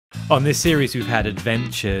On this series we've had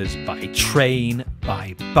adventures by train,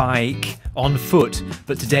 by bike, on foot,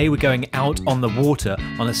 but today we're going out on the water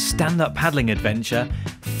on a stand-up paddling adventure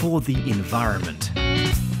for the environment.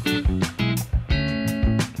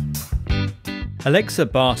 Alexa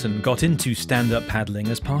Barton got into stand-up paddling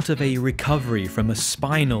as part of a recovery from a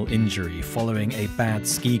spinal injury following a bad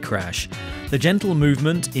ski crash. The gentle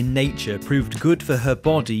movement in nature proved good for her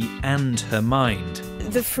body and her mind.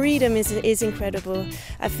 The freedom is incredible.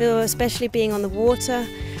 I feel, especially being on the water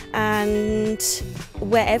and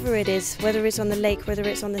wherever it is, whether it's on the lake, whether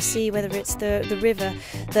it's on the sea, whether it's the river,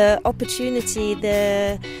 the opportunity,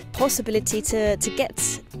 the possibility to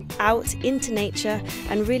get out into nature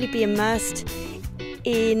and really be immersed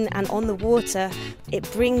in and on the water,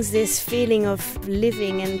 it brings this feeling of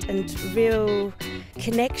living and real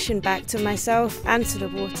connection back to myself and to the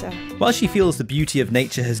water. While she feels the beauty of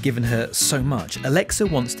nature has given her so much, Alexa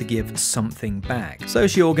wants to give something back. So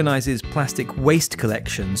she organises plastic waste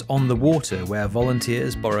collections on the water where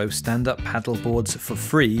volunteers borrow stand-up paddleboards for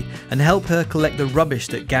free and help her collect the rubbish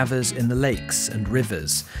that gathers in the lakes and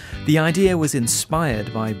rivers. The idea was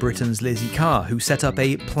inspired by Britain's Lizzie Carr, who set up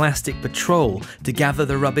a plastic patrol to gather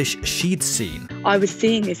the rubbish she'd seen. I was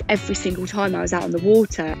seeing this every single time I was out on the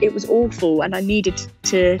water. It was awful, and I needed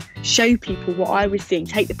to show people what I was seeing,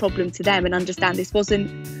 take the problem to them and understand this wasn't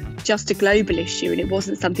just a global issue and it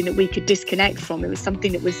wasn't something that we could disconnect from. It was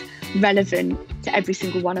something that was relevant to every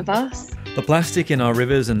single one of us. The plastic in our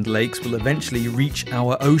rivers and lakes will eventually reach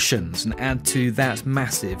our oceans and add to that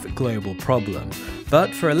massive global problem.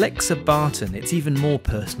 But for Alexa Barton, it's even more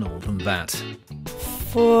personal than that.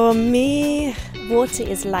 For me, water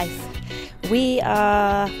is life. We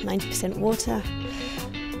are 90% water.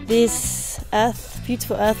 This earth,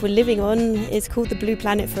 beautiful earth we're living on, is called the blue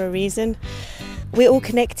planet for a reason. We're all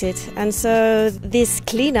connected, and so this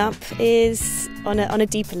cleanup is on a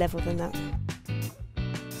deeper level than that.